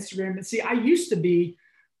on Instagram. And see, I used to be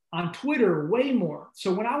on Twitter way more.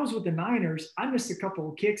 So when I was with the Niners, I missed a couple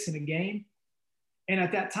of kicks in a game. And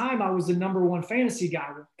at that time, I was the number one fantasy guy.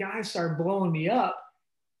 Guys started blowing me up,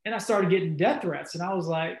 and I started getting death threats. And I was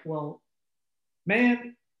like, well,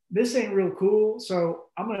 man, this ain't real cool. So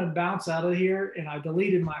I'm going to bounce out of here. And I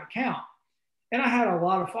deleted my account. And I had a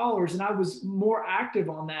lot of followers, and I was more active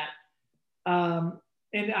on that.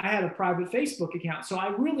 And I had a private Facebook account. So I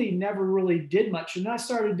really never really did much. And I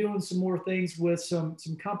started doing some more things with some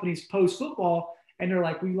companies post football. And they're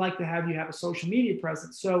like, we like to have you have a social media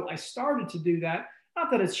presence. So I started to do that.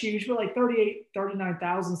 Not that it's huge, but like 38,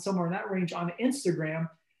 39,000, somewhere in that range on Instagram.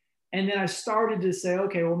 And then I started to say,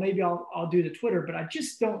 okay, well, maybe I'll do the Twitter, but I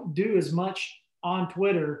just don't do as much on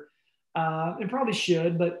Twitter, and probably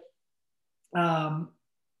should, but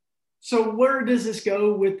so where does this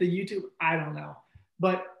go with the YouTube? I don't know,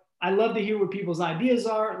 but I love to hear what people's ideas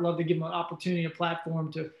are. I'd love to give them an opportunity, a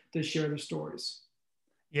platform to share their stories.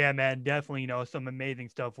 Yeah, man, definitely, some amazing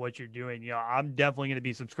stuff, what you're doing. I'm definitely going to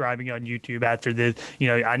be subscribing on YouTube after this.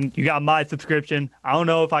 You got my subscription. I don't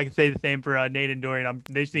know if I can say the same for Nate and Dorian.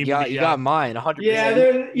 They seem to be, you got mine, 100%. Yeah,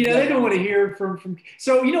 they don't want to hear from.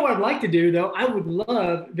 So, what I'd like to do, though, I would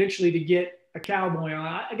love eventually to get a cowboy on.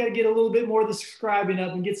 I got to get a little bit more of the subscribing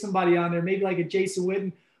up and get somebody on there, maybe like a Jason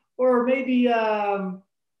Witten, or maybe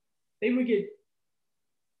we get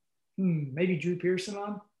maybe Drew Pearson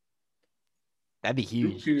on. That'd be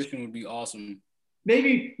huge. Drew Pearson would be awesome.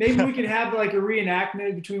 Maybe we could have like a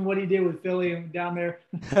reenactment between what he did with Philly and down there.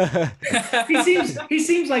 he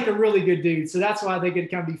seems like a really good dude, so that's why I think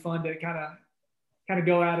it'd kind of be fun to kind of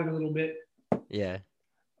go at it a little bit. Yeah.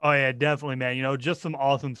 Oh, yeah, definitely, man. Just some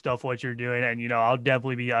awesome stuff, what you're doing. And, I'll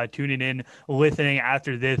definitely be tuning in, listening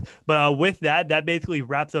after this. But with that basically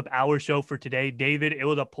wraps up our show for today. David, it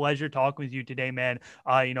was a pleasure talking with you today, man.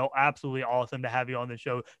 Absolutely awesome to have you on the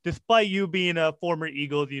show. Despite you being a former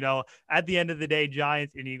Eagles, at the end of the day,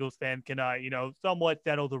 Giants and Eagles fans can, somewhat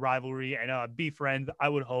settle the rivalry and be friends, I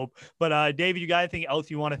would hope. But, David, you got anything else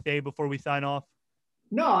you want to say before we sign off?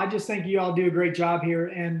 No, I just think you all do a great job here.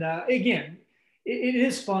 And, again, it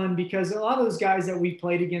is fun because a lot of those guys that we've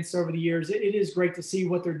played against over the years, it is great to see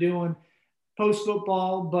what they're doing post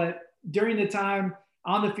football, but during the time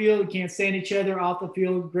on the field, can't stand each other. Off the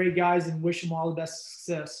field, great guys, and wish them all the best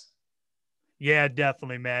success. Yeah,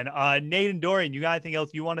 definitely, man. Nate and Dorian, you got anything else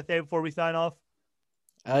you want to say before we sign off?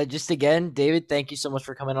 Just again, David, thank you so much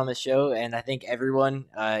for coming on the show. And I think everyone,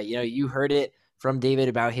 you heard it from David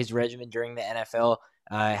about his regimen during the NFL.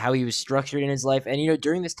 How he was structured in his life. And,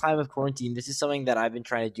 during this time of quarantine, this is something that I've been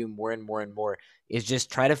trying to do more and more and more, is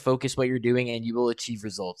just try to focus what you're doing and you will achieve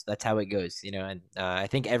results. That's how it goes, and I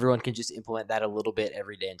think everyone can just implement that a little bit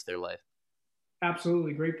every day into their life.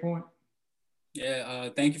 Absolutely. Great point. Yeah.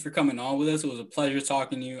 Thank you for coming on with us. It was a pleasure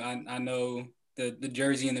talking to you. I know the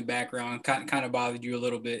jersey in the background kind of bothered you a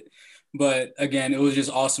little bit, but again, it was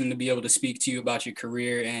just awesome to be able to speak to you about your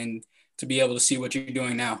career and to be able to see what you're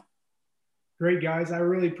doing now. Great, guys. I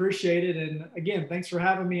really appreciate it. And again, thanks for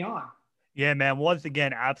having me on. Yeah, man. Once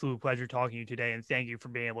again, absolute pleasure talking to you today, and thank you for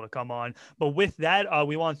being able to come on. But with that,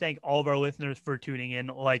 we want to thank all of our listeners for tuning in,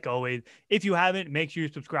 like always. If you haven't, make sure you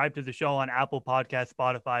subscribe to the show on Apple Podcasts,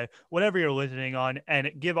 Spotify, whatever you're listening on,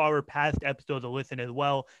 and give our past episodes a listen as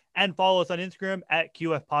well. And follow us on Instagram at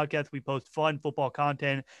QF Podcast. We post fun football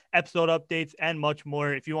content, episode updates, and much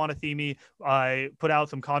more. If you want to see me put out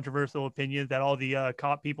some controversial opinions that all the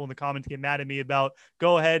people in the comments get mad at me about,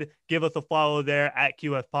 go ahead, give us a follow there at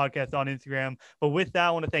QF Podcast on Instagram. But with that,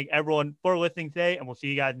 I want to thank everyone for listening today, and we'll see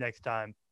you guys next time.